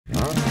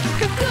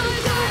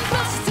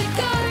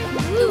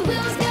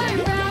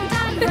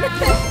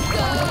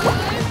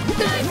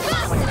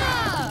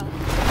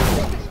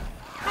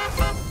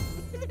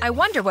I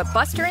wonder what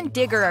Buster and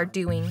Digger are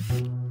doing.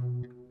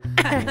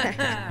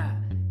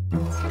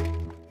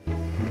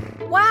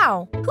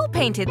 Wow, who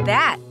painted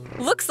that?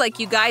 Looks like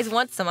you guys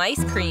want some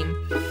ice cream.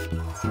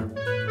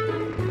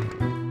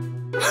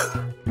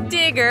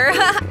 Digger,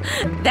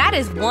 that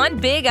is one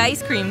big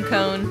ice cream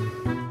cone.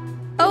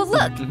 Oh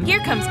look, here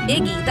comes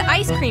Iggy, the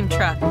ice cream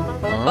truck.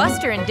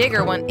 Buster and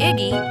Digger want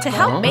Iggy to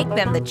help make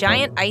them the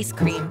giant ice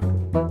cream.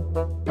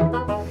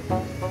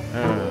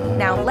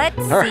 Now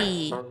let's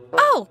see.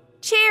 Oh,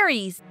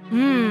 cherries.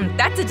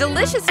 That's a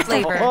delicious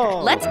flavor.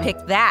 Let's pick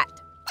that.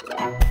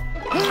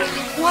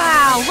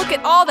 Wow, look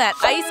at all that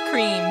ice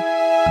cream.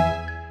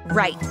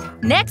 Right,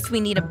 next we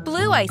need a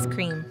blue ice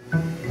cream.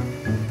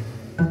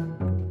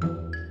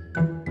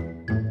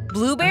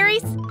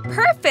 Blueberries?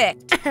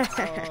 Perfect!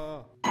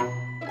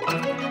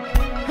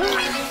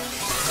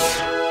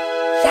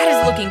 That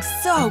is looking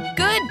so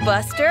good,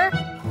 Buster.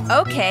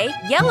 Okay,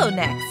 yellow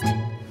next.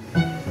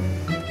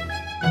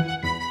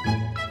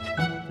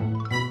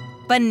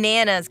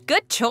 Bananas,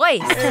 good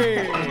choice.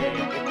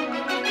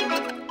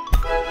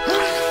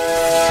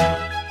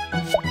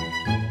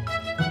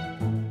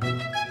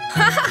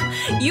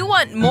 You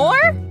want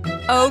more?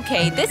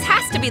 Okay, this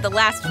has to be the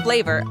last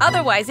flavor,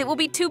 otherwise it will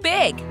be too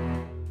big.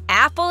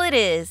 Apple it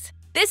is.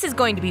 This is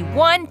going to be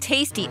one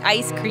tasty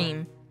ice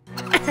cream.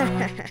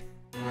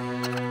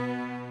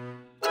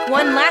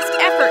 One last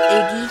effort,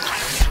 Iggy.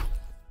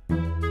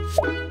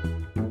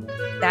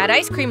 That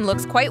ice cream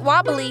looks quite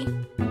wobbly.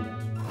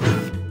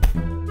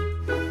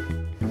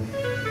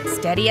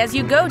 Steady as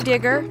you go,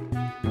 Digger.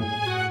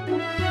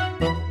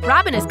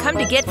 Robin has come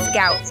to get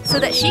Scout so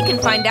that she can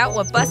find out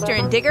what Buster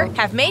and Digger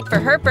have made for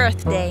her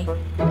birthday.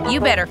 You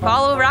better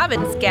follow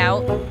Robin,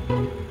 Scout.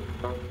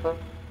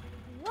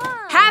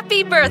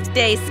 Happy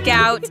birthday,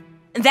 Scout!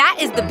 That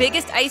is the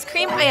biggest ice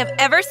cream I have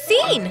ever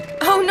seen!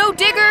 Oh no,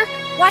 Digger!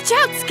 Watch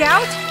out,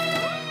 Scout!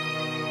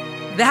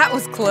 That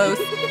was close.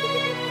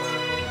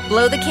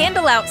 Blow the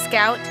candle out,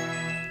 Scout.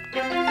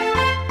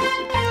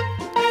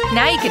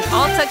 Now you can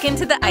all tuck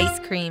into the ice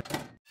cream.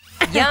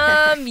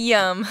 Yum,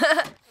 yum.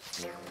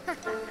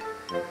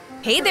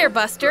 Hey there,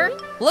 Buster.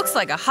 Looks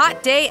like a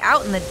hot day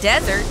out in the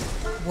desert.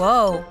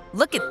 Whoa,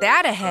 look at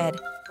that ahead.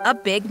 A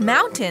big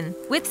mountain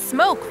with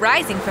smoke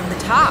rising from the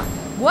top.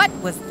 What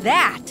was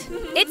that?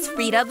 It's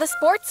Rita the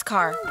sports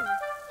car.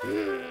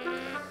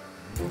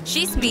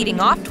 She's speeding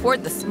off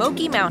toward the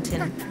smoky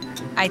mountain.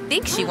 I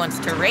think she wants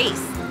to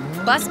race.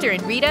 Buster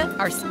and Rita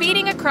are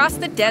speeding across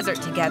the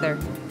desert together.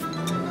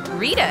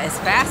 Rita is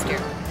faster.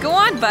 Go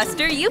on,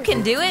 Buster, you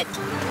can do it.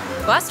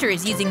 Buster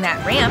is using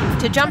that ramp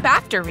to jump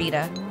after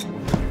Rita.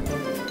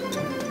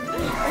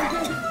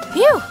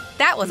 Phew,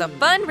 that was a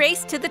fun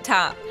race to the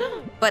top.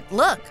 But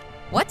look,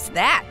 what's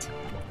that?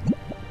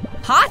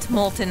 Hot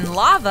molten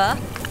lava?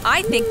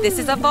 I think this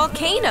is a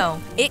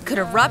volcano. It could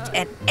erupt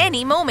at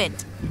any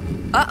moment.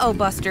 Uh-oh,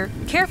 Buster,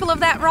 careful of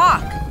that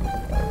rock.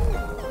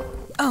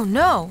 Oh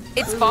no,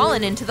 it's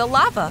fallen into the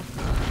lava.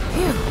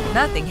 Phew,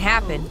 nothing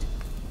happened.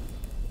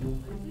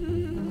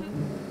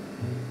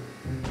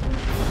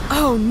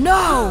 Oh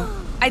no!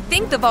 I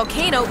think the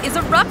volcano is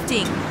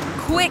erupting.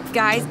 Quick,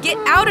 guys, get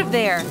out of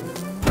there.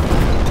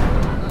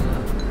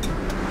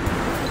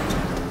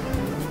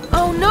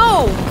 Oh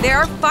no! There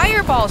are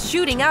fireballs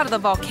shooting out of the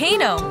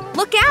volcano.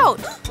 Look out!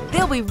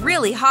 They'll be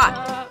really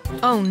hot.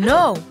 Oh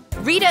no!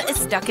 Rita is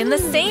stuck in the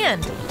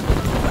sand.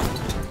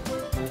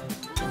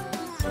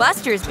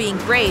 Buster is being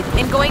brave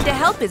and going to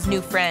help his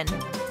new friend.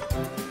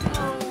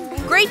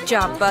 Great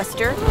job,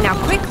 Buster. Now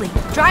quickly,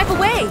 drive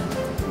away.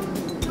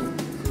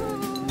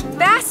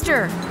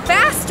 Faster!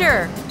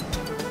 Faster!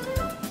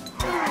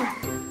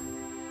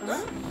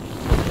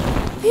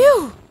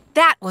 Phew!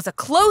 That was a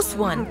close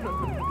one.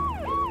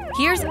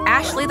 Here's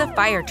Ashley the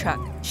fire truck.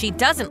 She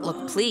doesn't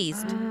look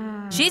pleased.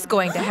 She's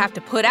going to have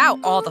to put out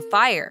all the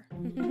fire.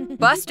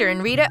 Buster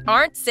and Rita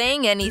aren't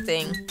saying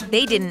anything.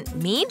 They didn't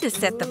mean to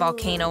set the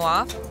volcano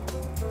off.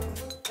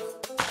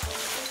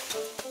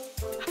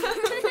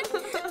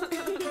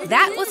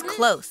 That was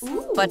close,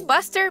 but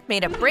Buster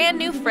made a brand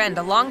new friend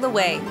along the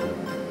way.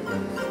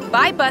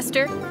 Bye,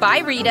 Buster. Bye,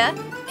 Rita.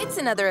 It's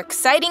another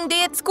exciting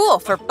day at school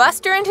for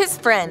Buster and his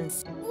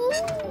friends.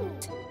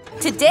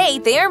 Today,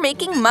 they are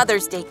making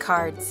Mother's Day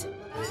cards.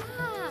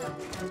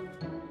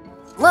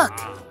 Look,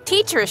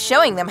 teacher is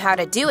showing them how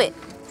to do it.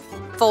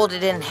 Fold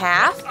it in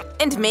half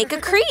and make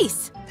a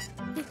crease.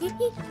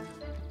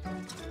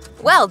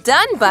 Well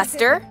done,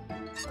 Buster.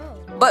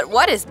 But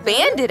what is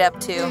Bandit up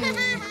to?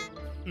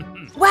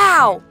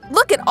 Wow,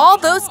 look at all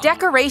those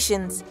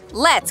decorations.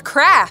 Let's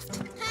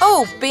craft.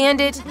 Oh,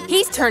 Bandit,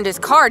 he's turned his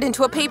card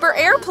into a paper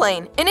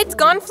airplane and it's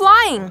gone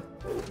flying.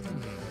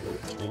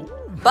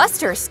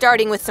 Buster is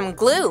starting with some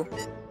glue.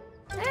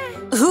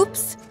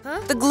 Oops,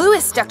 the glue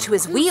is stuck to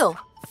his wheel.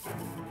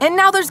 And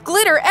now there's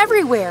glitter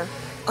everywhere.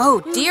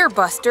 Oh dear,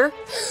 Buster.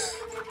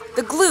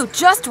 The glue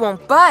just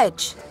won't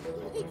budge.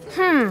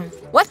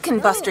 What can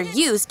Buster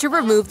use to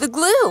remove the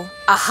glue?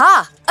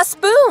 Aha, a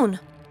spoon.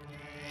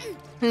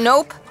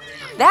 Nope,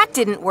 that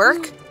didn't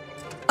work.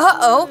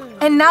 Uh-oh,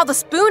 and now the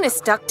spoon is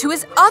stuck to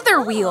his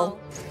other wheel.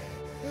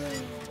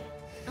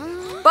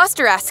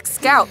 Buster asks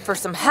Scout for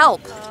some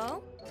help.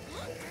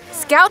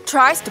 Scout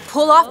tries to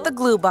pull off the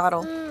glue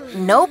bottle.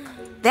 Nope,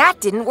 that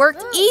didn't work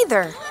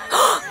either.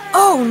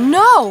 Oh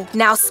no!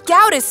 Now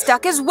Scout is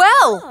stuck as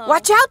well!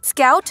 Watch out,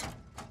 Scout!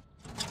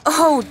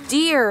 Oh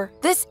dear,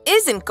 this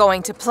isn't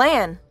going to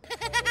plan.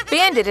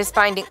 Bandit is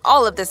finding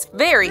all of this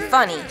very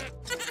funny.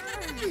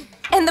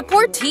 And the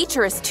poor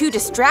teacher is too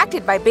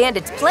distracted by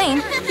Bandit's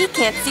plane, he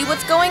can't see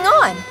what's going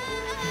on.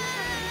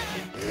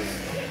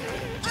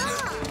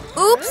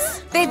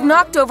 Oops, they've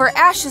knocked over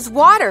Ash's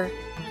water.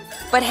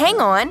 But hang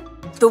on,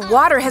 the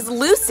water has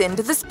loosened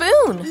the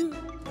spoon.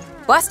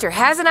 Buster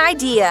has an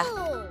idea.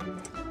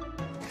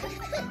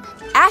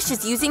 Ash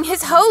is using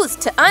his hose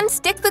to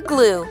unstick the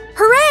glue.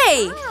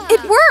 Hooray!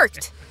 It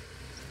worked!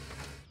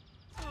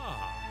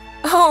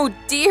 Oh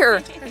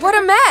dear, what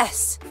a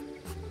mess!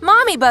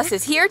 Mommy Bus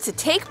is here to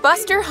take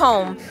Buster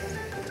home.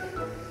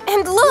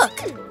 And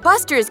look,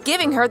 Buster is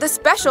giving her the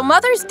special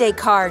Mother's Day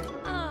card.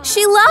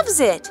 She loves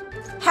it!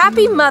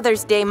 Happy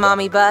Mother's Day,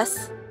 Mommy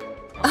Bus.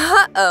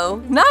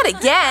 Uh-oh, not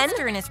again!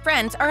 Buster and his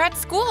friends are at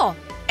school.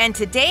 And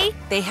today,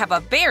 they have a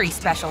very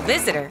special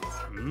visitor.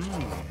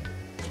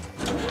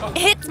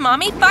 It's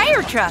Mommy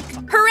Fire Truck!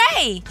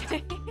 Hooray!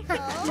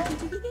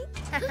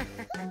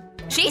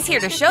 She's here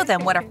to show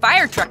them what a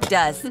fire truck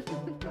does.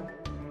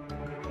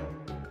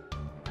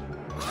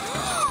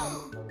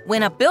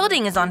 When a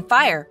building is on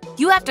fire,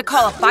 you have to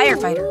call a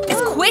firefighter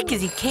as quick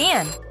as you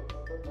can.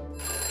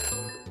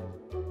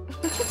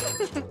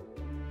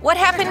 What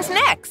happens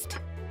next?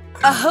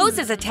 A hose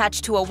is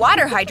attached to a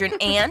water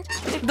hydrant and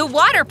the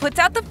water puts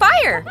out the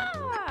fire.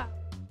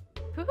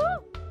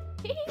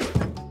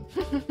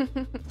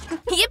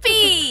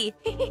 Yippee!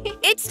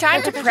 It's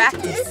time to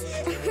practice.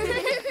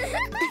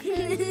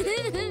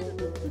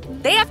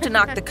 They have to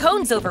knock the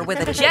cones over with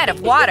a jet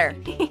of water.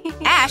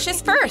 Ash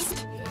is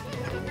first.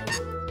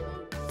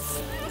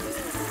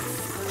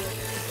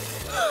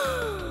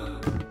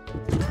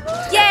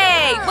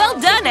 Yay! Well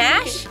done,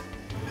 Ash!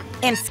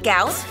 And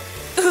Scout?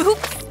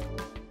 Oops!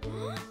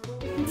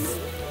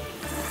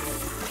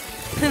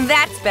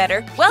 That's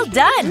better. Well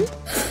done!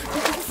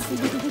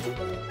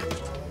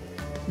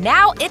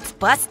 Now it's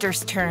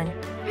Buster's turn.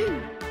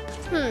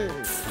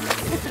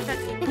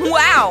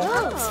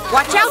 Wow!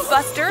 Watch out,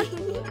 Buster!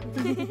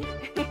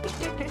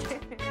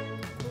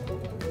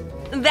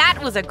 That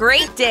was a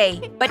great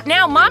day, but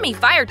now Mommy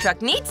Fire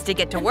Truck needs to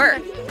get to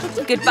work.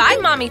 Goodbye,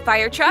 Mommy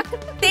Fire Truck.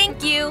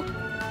 Thank you.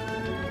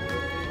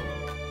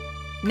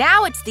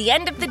 Now it's the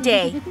end of the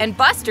day, and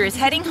Buster is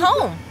heading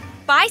home.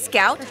 Bye,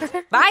 Scout.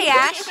 Bye,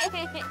 Ash.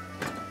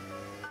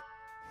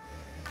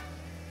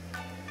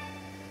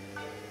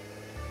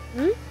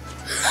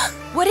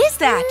 What is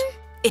that?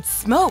 It's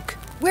smoke.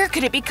 Where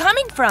could it be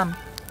coming from?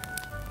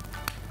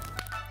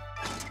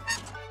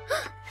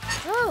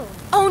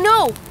 Oh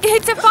no!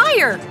 It's a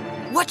fire!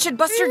 What should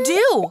Buster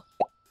do?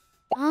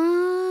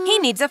 He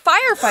needs a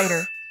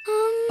firefighter.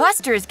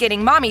 Buster is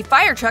getting Mommy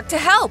Fire Truck to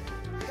help.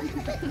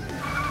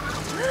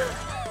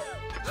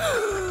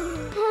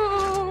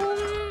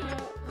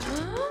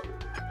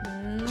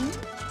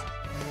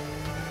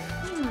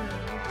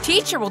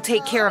 Teacher will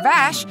take care of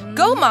Ash.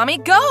 Go, Mommy,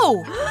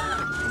 go!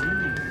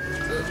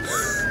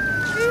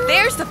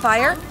 There's the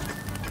fire.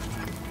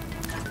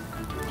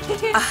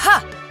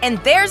 Aha! And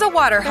there's a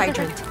water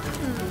hydrant.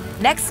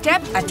 Next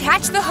step,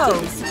 attach the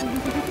hose.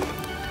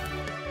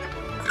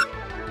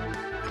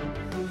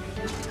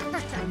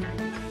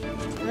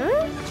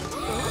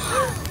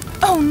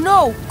 Oh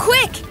no!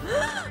 Quick!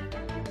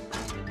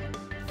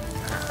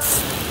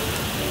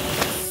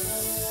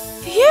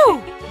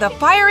 Phew! The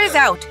fire is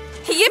out!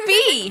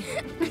 Yippee!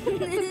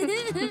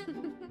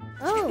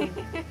 Oh.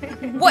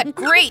 What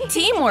great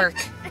teamwork!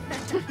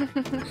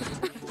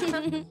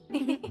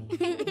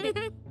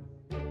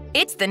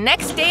 It's the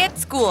next day at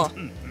school.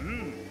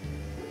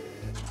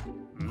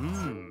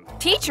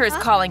 Teacher is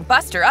calling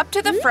Buster up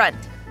to the front.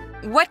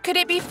 What could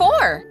it be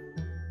for?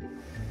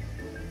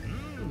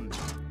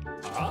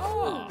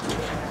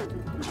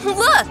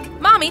 Look!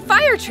 Mommy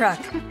Fire Truck!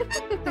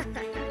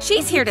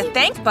 She's here to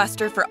thank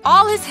Buster for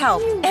all his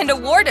help and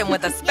award him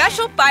with a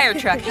special fire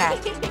truck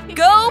hat.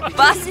 Go,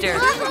 Buster!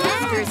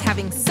 Buster is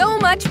having so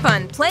much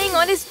fun playing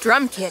on his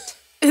drum kit.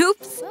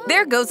 Oops,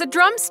 there goes a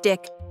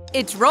drumstick.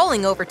 It's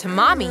rolling over to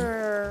Mommy.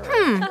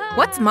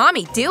 What's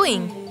Mommy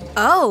doing?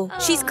 Oh,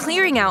 she's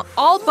clearing out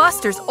all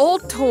Buster's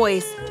old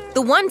toys,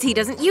 the ones he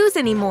doesn't use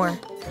anymore.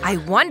 I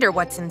wonder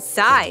what's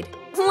inside.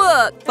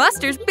 Look,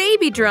 Buster's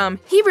baby drum.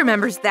 He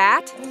remembers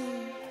that.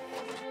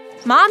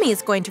 Mommy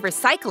is going to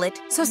recycle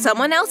it so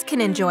someone else can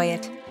enjoy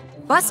it.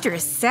 Buster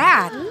is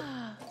sad,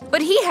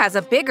 but he has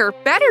a bigger,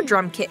 better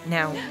drum kit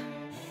now.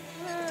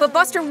 But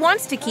Buster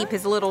wants to keep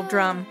his little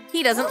drum.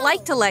 He doesn't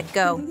like to let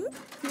go.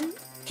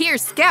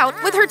 Here's Scout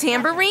with her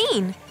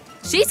tambourine.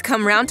 She's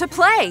come round to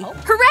play.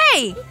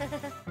 Hooray!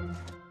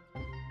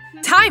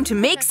 Time to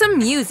make some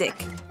music.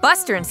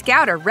 Buster and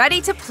Scout are ready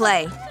to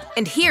play.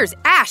 And here's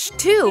Ash,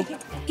 too.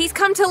 He's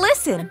come to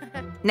listen.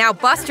 Now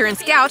Buster and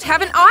Scout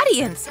have an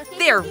audience.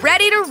 They're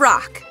ready to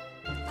rock.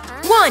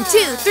 1,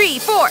 2, 3,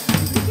 4.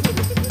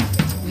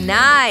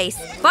 Nice.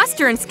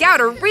 Buster and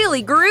Scout are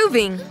really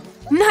grooving.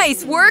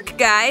 Nice work,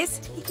 guys.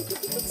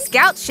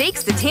 Scout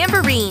shakes the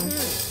tambourine.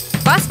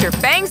 Buster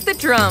bangs the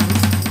drums.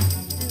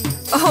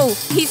 Oh,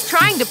 he's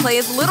trying to play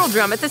his little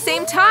drum at the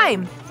same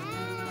time.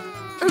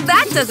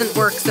 That doesn't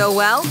work so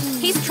well.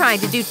 He's trying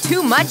to do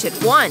too much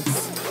at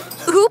once.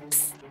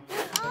 Oops!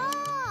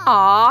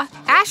 Aw,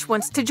 Ash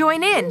wants to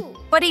join in,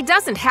 but he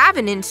doesn't have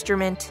an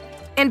instrument.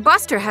 And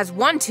Buster has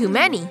one too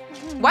many.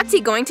 What's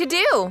he going to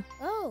do?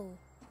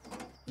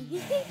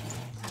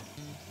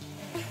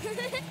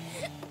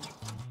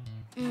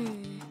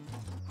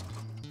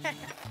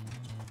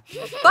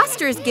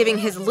 Buster is giving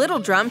his little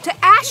drum to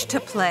Ash to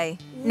play.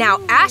 Now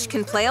Ash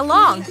can play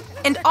along,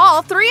 and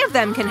all three of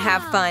them can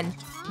have fun.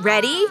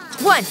 Ready?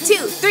 1, 2,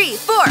 3,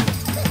 4.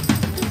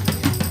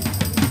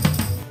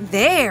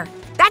 There!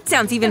 That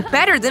sounds even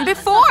better than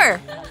before!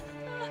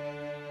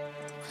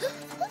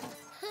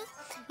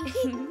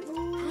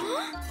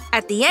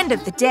 At the end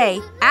of the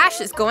day,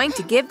 Ash is going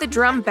to give the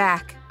drum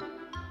back.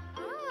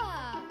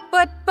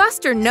 But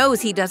Buster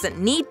knows he doesn't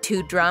need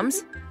 2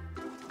 drums.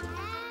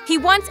 He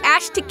wants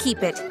Ash to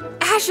keep it.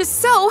 Ash is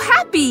so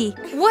happy!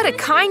 What a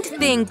kind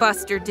thing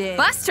Buster did.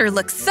 Buster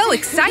looks so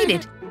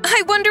excited.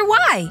 I wonder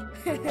why.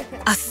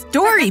 A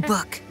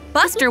storybook.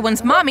 Buster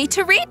wants Mommy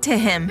to read to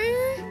him.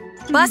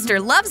 Buster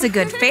loves a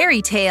good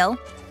fairy tale.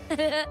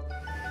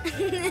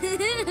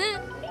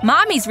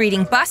 Mommy's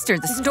reading Buster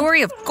the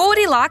story of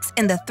Goldilocks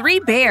and the 3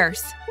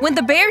 bears. When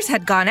the bears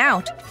had gone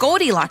out,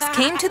 Goldilocks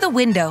came to the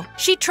window.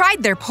 She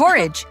tried their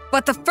porridge,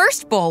 but the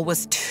first bowl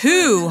was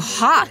too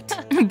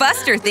hot.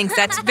 Buster thinks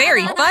that's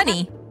very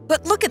funny.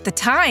 But look at the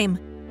time.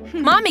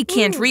 Mommy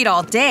can't read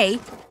all day.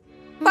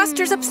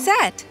 Buster's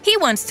upset. He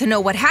wants to know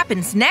what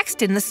happens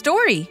next in the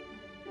story.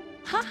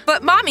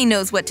 But Mommy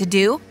knows what to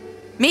do.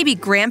 Maybe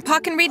Grandpa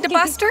can read to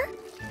Buster?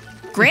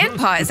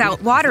 Grandpa is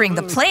out watering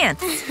the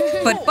plants,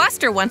 but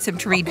Buster wants him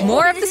to read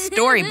more of the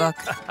storybook.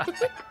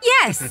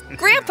 Yes,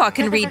 Grandpa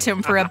can read to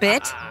him for a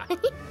bit.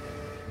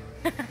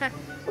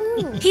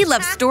 He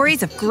loves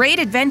stories of great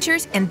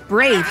adventures and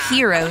brave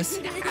heroes.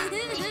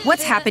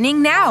 What's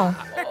happening now?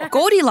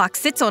 Goldilocks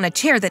sits on a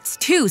chair that's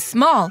too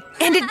small,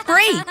 and it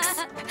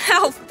breaks.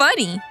 How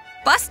funny!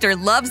 Buster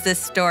loves this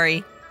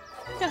story.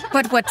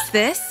 But what's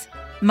this?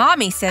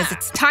 Mommy says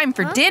it's time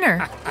for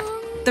dinner.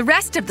 The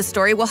rest of the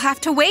story will have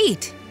to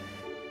wait.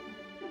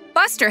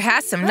 Buster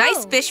has some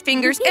nice fish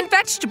fingers and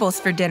vegetables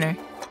for dinner,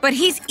 but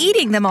he's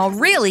eating them all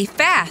really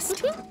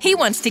fast. He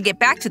wants to get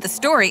back to the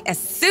story as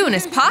soon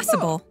as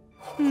possible.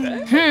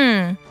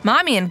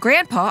 Mommy and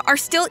Grandpa are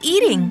still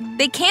eating.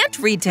 They can't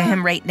read to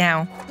him right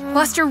now.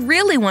 Buster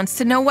really wants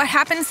to know what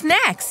happens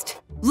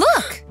next.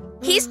 Look!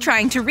 He's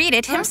trying to read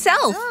it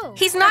himself.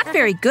 He's not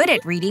very good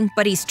at reading,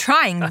 but he's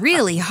trying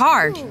really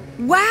hard.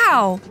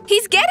 Wow!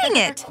 He's getting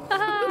it!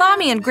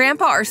 Mommy and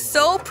Grandpa are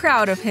so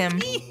proud of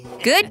him.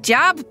 Good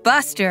job,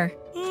 Buster.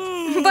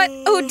 But,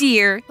 oh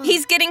dear,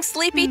 he's getting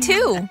sleepy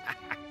too.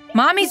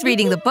 Mommy's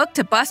reading the book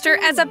to Buster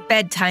as a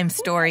bedtime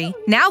story.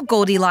 Now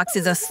Goldilocks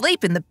is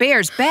asleep in the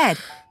bear's bed.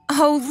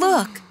 Oh,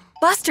 look,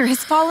 Buster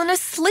has fallen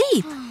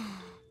asleep.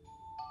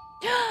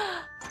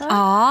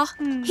 Aw,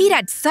 he'd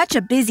had such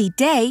a busy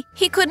day,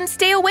 he couldn't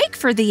stay awake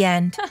for the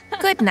end.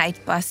 Good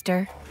night,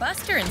 Buster.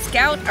 Buster and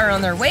Scout are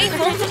on their way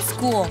home from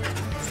school.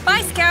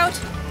 Bye, Scout.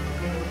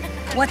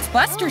 What's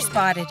Buster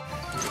spotted?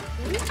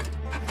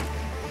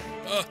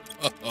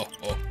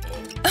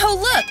 Oh,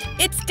 look!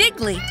 It's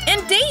Diggly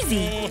and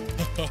Daisy!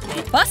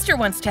 Buster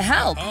wants to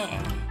help.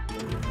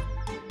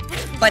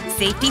 But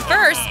safety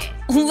first!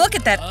 Look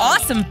at that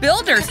awesome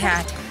builder's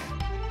hat!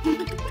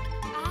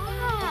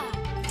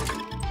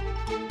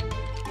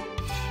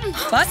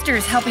 Buster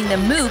is helping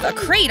them move a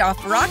crate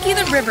off Rocky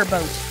the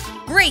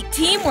riverboat. Great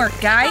teamwork,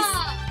 guys!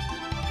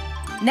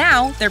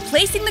 Now, they're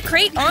placing the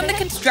crate on the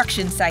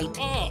construction site.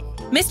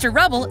 Mr.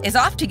 Rubble is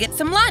off to get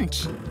some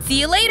lunch. See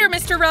you later,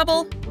 Mr.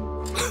 Rubble!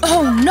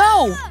 Oh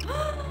no!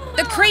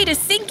 The crate is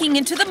sinking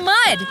into the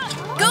mud!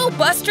 Go,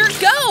 Buster,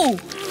 go!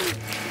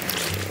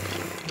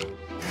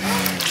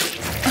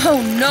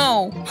 Oh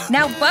no!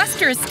 Now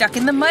Buster is stuck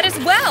in the mud as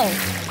well!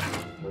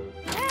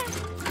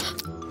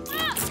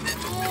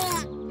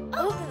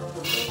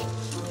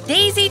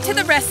 Daisy to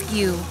the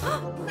rescue!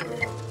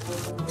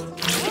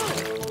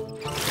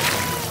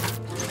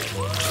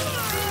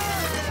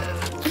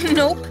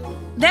 Nope,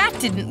 that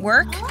didn't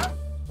work.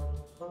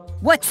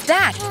 What's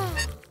that?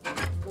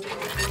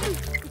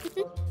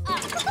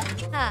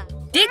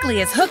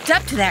 Diggly is hooked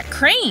up to that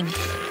crane.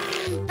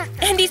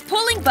 And he's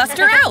pulling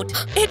Buster out.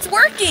 It's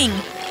working.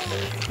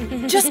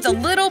 Just a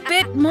little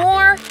bit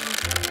more.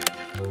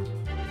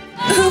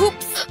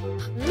 Oops.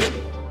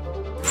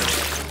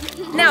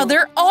 Now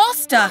they're all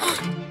stuck.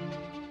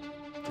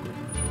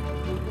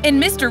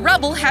 And Mr.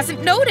 Rubble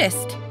hasn't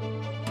noticed.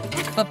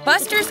 But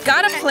Buster's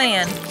got a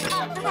plan.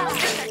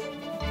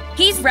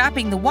 He's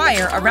wrapping the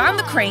wire around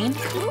the crane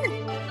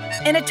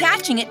and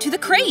attaching it to the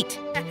crate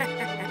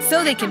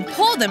so they can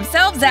pull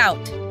themselves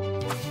out.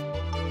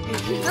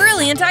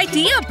 Brilliant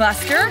idea,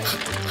 Buster!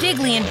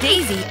 Diggly and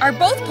Daisy are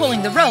both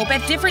pulling the rope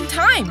at different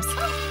times.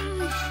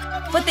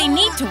 But they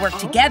need to work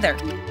together.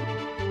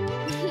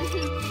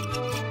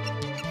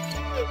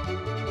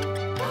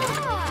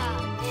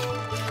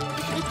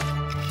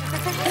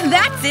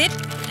 That's it!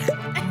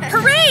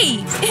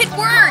 Hooray! It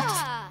worked!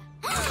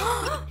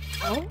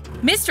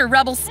 Mr.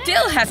 Rubble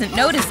still hasn't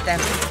noticed them.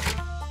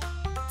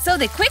 So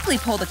they quickly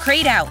pull the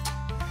crate out.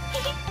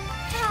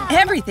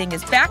 Everything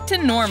is back to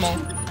normal.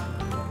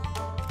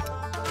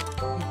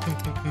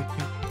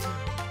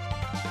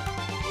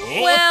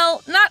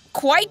 Well, not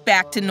quite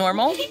back to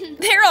normal.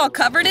 They're all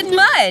covered in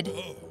mud.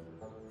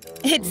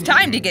 It's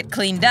time to get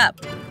cleaned up.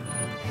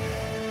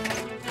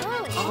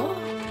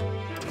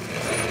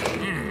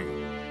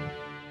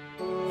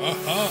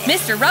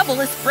 Mr. Rubble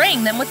is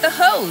spraying them with the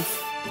hose.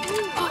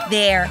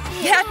 There,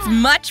 that's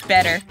much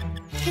better.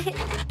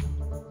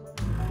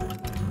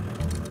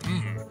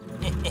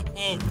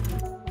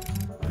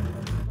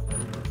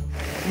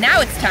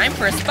 Now it's time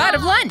for a spot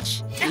of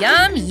lunch.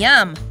 Yum,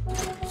 yum.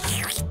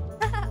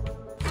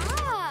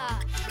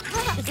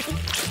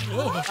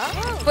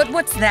 But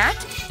what's that?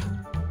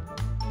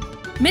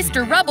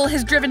 Mr. Rubble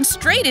has driven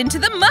straight into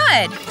the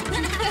mud.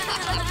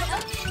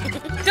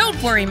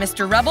 Don't worry,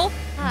 Mr. Rubble.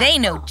 They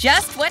know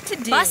just what to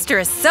do. Buster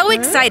is so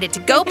excited to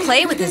go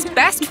play with his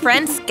best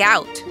friend,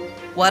 Scout.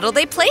 What'll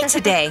they play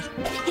today?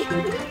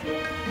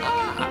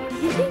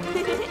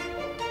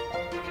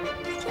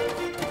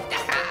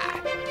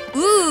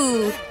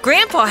 Ooh,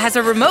 Grandpa has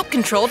a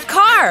remote-controlled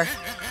car.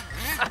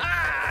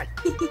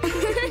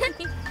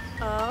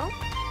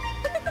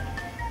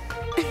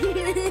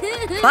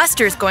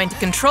 Buster's going to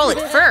control it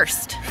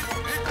first.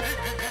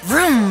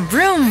 Vroom,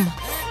 vroom.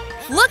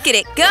 Look at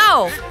it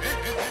go.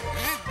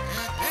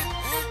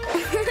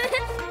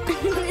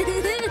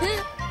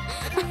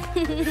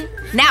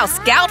 Now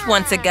Scout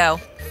wants a go.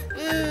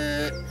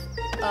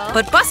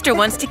 But Buster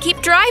wants to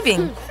keep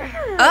driving.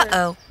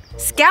 Uh-oh.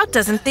 Scout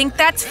doesn't think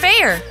that's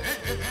fair.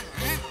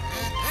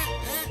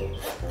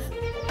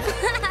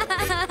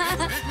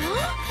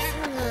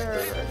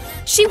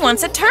 She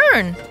wants a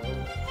turn.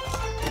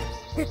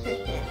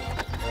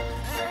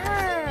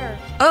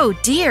 Oh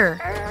dear.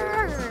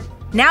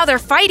 Now they're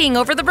fighting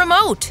over the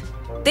remote.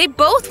 They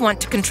both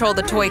want to control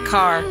the toy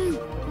car.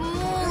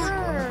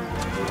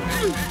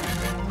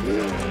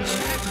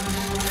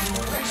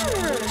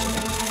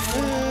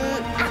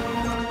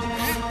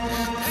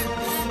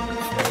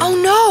 Oh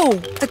no!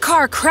 The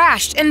car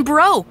crashed and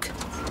broke.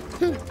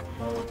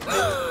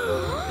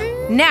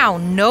 Now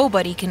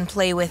nobody can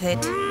play with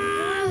it.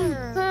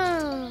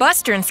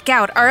 Buster and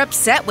Scout are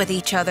upset with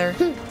each other.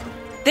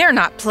 They're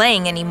not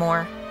playing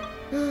anymore.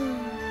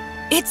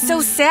 It's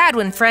so sad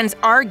when friends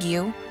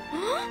argue.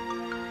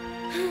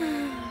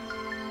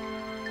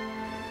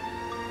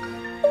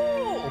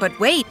 But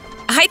wait,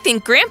 I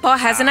think Grandpa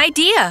has an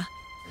idea.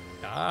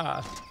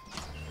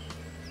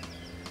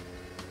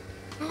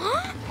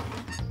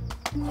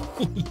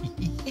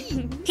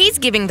 He's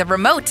giving the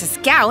remote to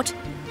Scout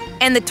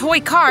and the toy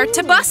car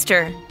to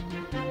Buster.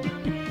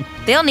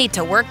 They'll need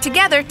to work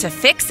together to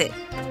fix it.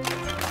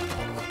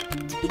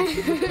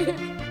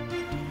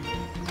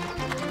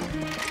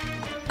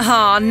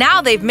 Aw,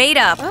 now they've made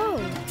up.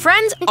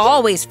 Friends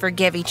always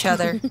forgive each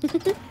other.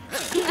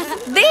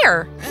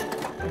 There!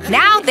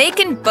 Now they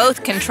can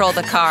both control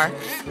the car.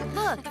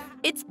 Look,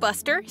 it's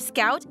Buster,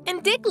 Scout,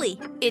 and Diggly.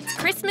 It's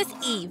Christmas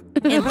Eve,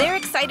 and they're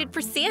excited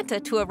for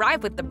Santa to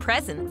arrive with the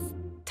presents.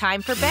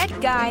 Time for bed,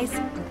 guys.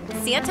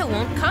 Santa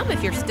won't come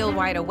if you're still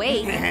wide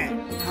awake.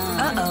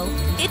 Uh-oh,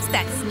 it's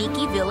that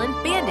sneaky villain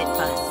Bandit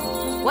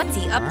bus. What's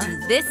he up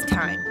to this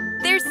time?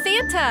 There's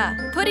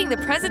Santa, putting the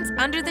presents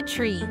under the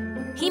tree.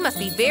 He must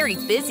be very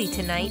busy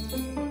tonight.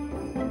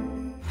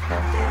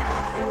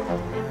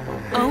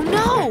 Oh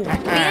no!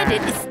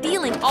 Bandit is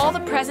stealing all the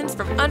presents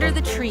from under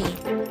the tree.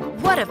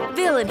 What a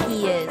villain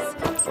he is!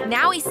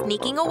 Now he's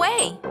sneaking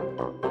away.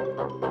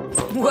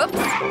 Whoops!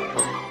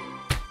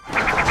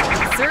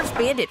 Serves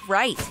Bandit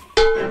right.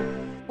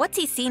 What's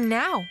he seen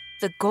now?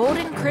 The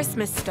golden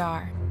Christmas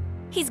star.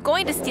 He's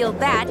going to steal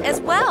that as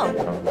well.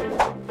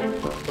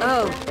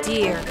 Oh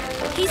dear.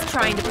 He's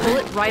trying to pull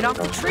it right off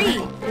the tree.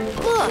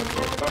 Look!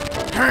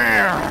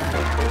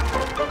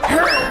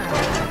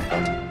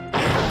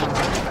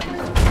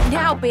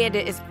 Now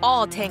Bandit is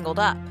all tangled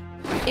up.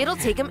 It'll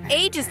take him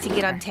ages to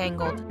get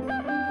untangled.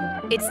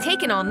 It's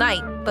taken all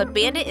night, but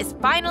Bandit is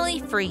finally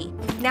free.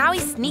 Now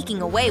he's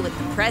sneaking away with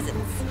the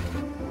presents.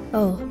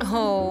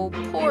 Oh,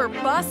 poor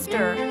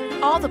Buster.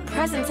 All the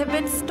presents have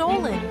been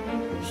stolen.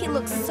 He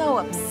looks so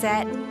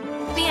upset.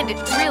 Bandit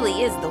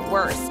really is the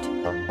worst.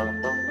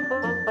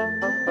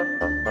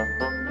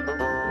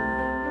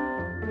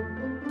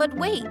 But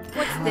wait,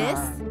 what's this?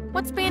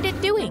 What's Bandit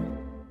doing?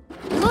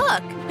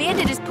 Look,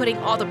 Bandit is putting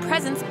all the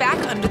presents back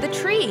under the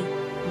tree.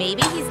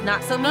 Maybe he's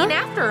not so mean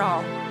after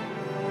all.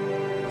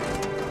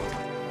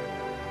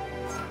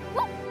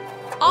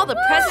 All the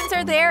presents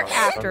are there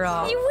after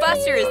all.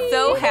 Buster is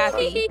so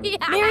happy.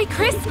 Merry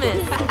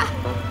Christmas!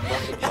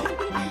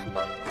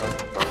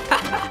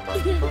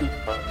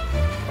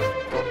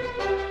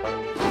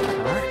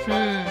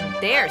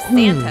 There's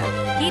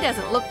Santa. He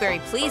doesn't look very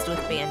pleased with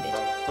Bandit.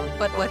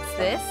 But what's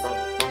this?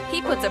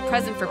 He puts a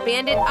present for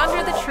Bandit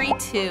under the tree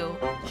too.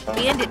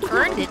 Bandit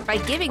earned it by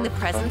giving the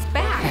presents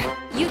back.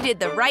 You You did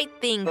the right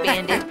thing,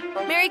 Bandit.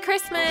 Merry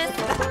Christmas!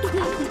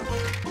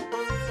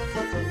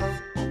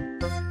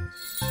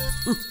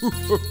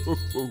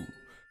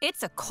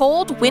 It's a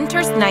cold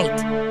winter's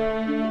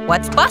night.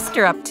 What's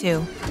Buster up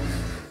to?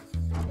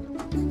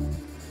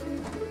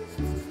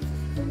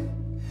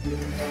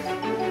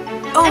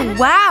 Oh,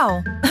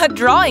 wow! A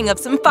drawing of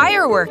some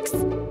fireworks.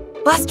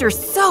 Buster's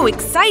so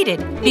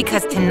excited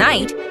because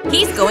tonight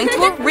he's going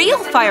to a real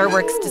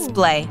fireworks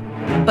display.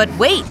 But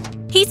wait,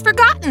 he's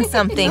forgotten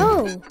something.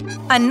 Oh.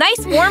 A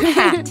nice warm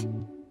hat.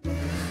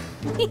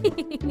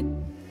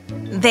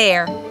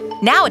 There.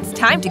 Now it's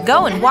time to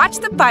go and watch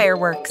the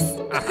fireworks.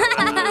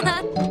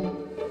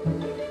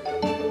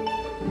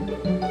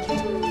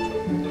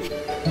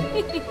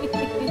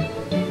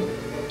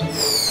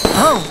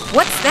 Oh,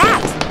 what's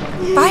that?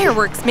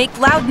 Fireworks make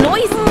loud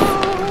noises.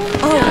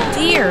 Oh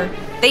dear,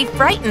 they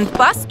frightened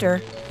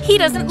Buster. He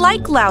doesn't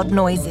like loud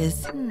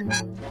noises.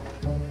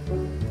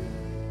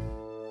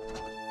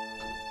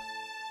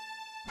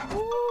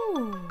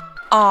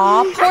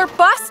 Aw, poor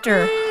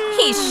Buster.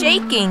 He's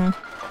shaking.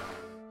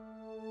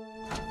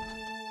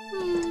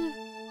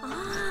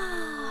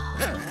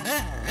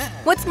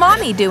 What's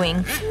Mommy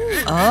doing?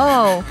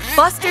 Oh,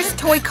 Buster's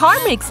toy car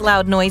makes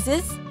loud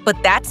noises, but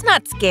that's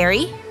not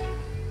scary.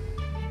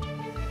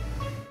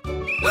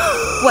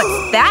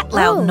 What's that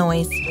loud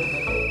noise?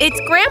 It's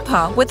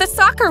Grandpa with a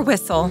soccer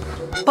whistle.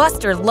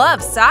 Buster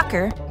loves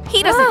soccer.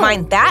 He doesn't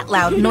mind that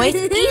loud noise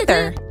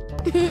either.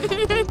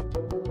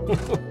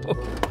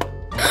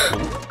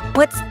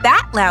 What's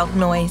that loud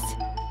noise?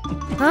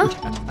 Huh?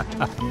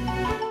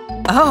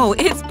 Oh,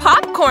 it's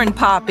popcorn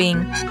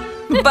popping.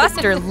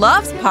 Buster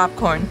loves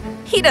popcorn.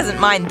 He doesn't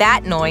mind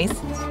that noise.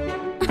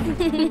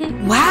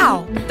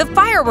 Wow, the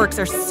fireworks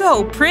are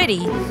so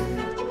pretty.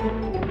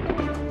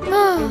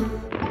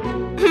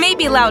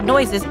 Maybe loud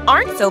noises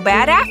aren't so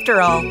bad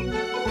after all.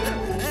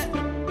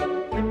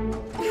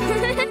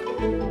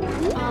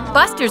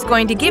 Buster's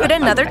going to give it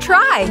another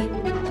try.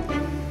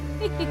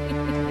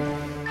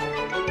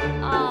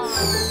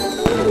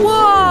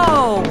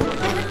 Whoa!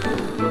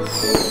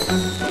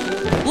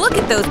 Look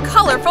at those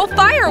colorful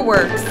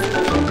fireworks!